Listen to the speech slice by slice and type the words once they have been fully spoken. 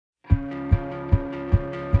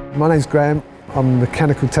My name's Graeme. I'm a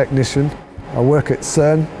mechanical technician. I work at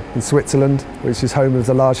CERN in Switzerland, which is home of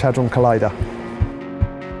the Large Hadron Collider.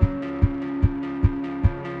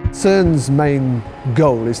 CERN's main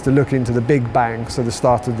goal is to look into the Big Bang, so the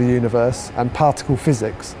start of the universe, and particle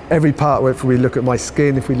physics. Every part, if we look at my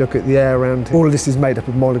skin, if we look at the air around it, all of this is made up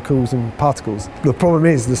of molecules and particles. The problem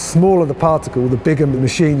is, the smaller the particle, the bigger the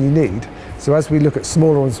machine you need. So as we look at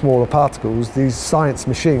smaller and smaller particles, these science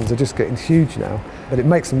machines are just getting huge now, but it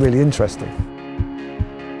makes them really interesting.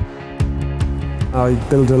 I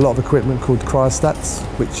build a lot of equipment called cryostats,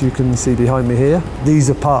 which you can see behind me here. These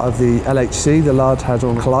are part of the LHC, the Large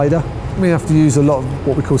Hadron Collider. We have to use a lot of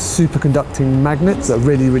what we call superconducting magnets that are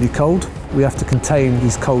really, really cold. We have to contain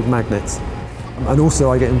these cold magnets. And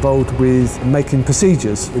also I get involved with making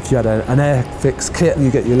procedures. If you had an air fix kit,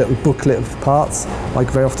 you get your little booklet of parts. I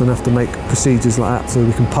very often have to make procedures like that so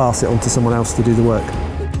we can pass it on to someone else to do the work.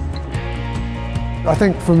 I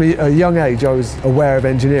think from a young age I was aware of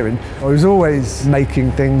engineering. I was always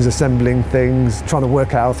making things, assembling things, trying to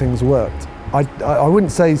work out how things worked. I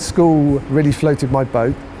wouldn't say school really floated my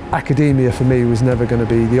boat. Academia for me was never going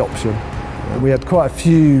to be the option. We had quite a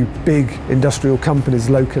few big industrial companies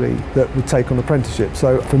locally that would take on apprenticeships,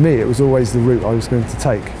 so for me it was always the route I was going to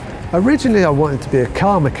take. Originally I wanted to be a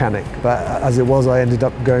car mechanic, but as it was I ended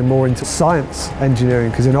up going more into science engineering,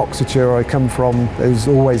 because in Oxfordshire I come from, there was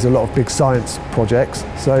always a lot of big science projects,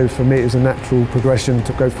 so for me it was a natural progression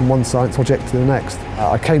to go from one science project to the next.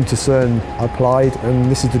 I came to CERN, I applied,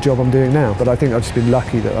 and this is the job I'm doing now, but I think I've just been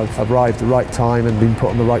lucky that I've arrived at the right time and been put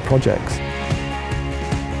on the right projects.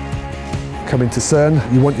 Coming to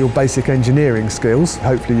CERN, you want your basic engineering skills.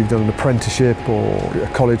 Hopefully you've done an apprenticeship or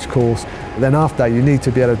a college course. Then after that you need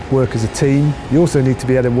to be able to work as a team. You also need to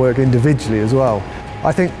be able to work individually as well.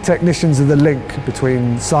 I think technicians are the link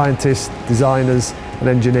between scientists, designers and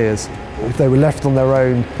engineers. If they were left on their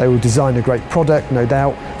own, they will design a great product, no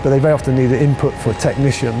doubt, but they very often need an input for a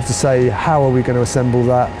technician to say, how are we going to assemble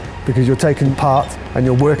that? Because you're taking parts and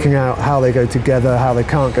you're working out how they go together, how they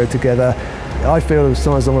can't go together. I feel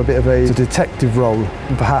sometimes I'm a bit of a detective role,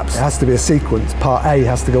 and perhaps it has to be a sequence. Part A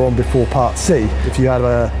has to go on before part C. If you have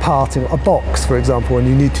a part in a box, for example, and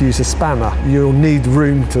you need to use a spanner, you'll need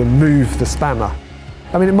room to move the spanner.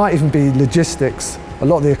 I mean, it might even be logistics. A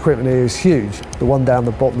lot of the equipment here is huge. The one down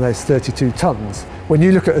the bottom there is 32 tons. When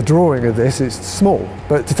you look at a drawing of this, it's small,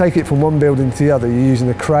 but to take it from one building to the other, you're using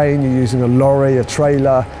a crane, you're using a lorry, a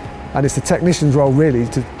trailer, and it's the technician's role really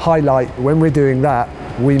to highlight when we're doing that,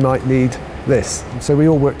 we might need this. So we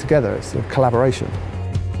all work together, it's a collaboration.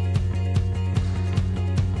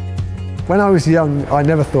 When I was young, I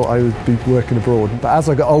never thought I would be working abroad, but as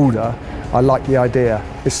I got older, I liked the idea.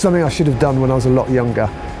 It's something I should have done when I was a lot younger.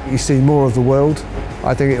 You see more of the world.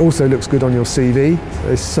 I think it also looks good on your CV.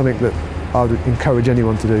 It's something that I would encourage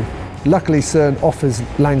anyone to do. Luckily, CERN offers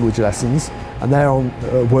language lessons, and they're on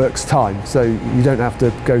works time, so you don't have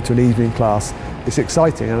to go to an evening class. It's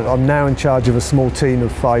exciting, and I'm now in charge of a small team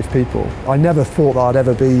of 5 people. I never thought that I'd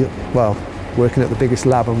ever be, well, working at the biggest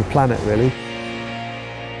lab on the planet, really.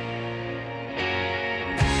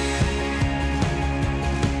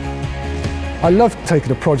 I love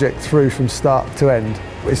taking a project through from start to end.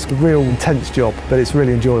 It's a real intense job, but it's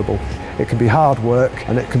really enjoyable. It can be hard work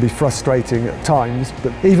and it can be frustrating at times,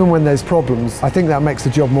 but even when there's problems, I think that makes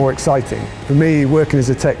the job more exciting. For me, working as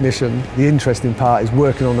a technician, the interesting part is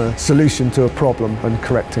working on a solution to a problem and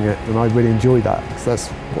correcting it, and I really enjoy that, because that's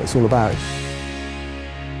what it's all about.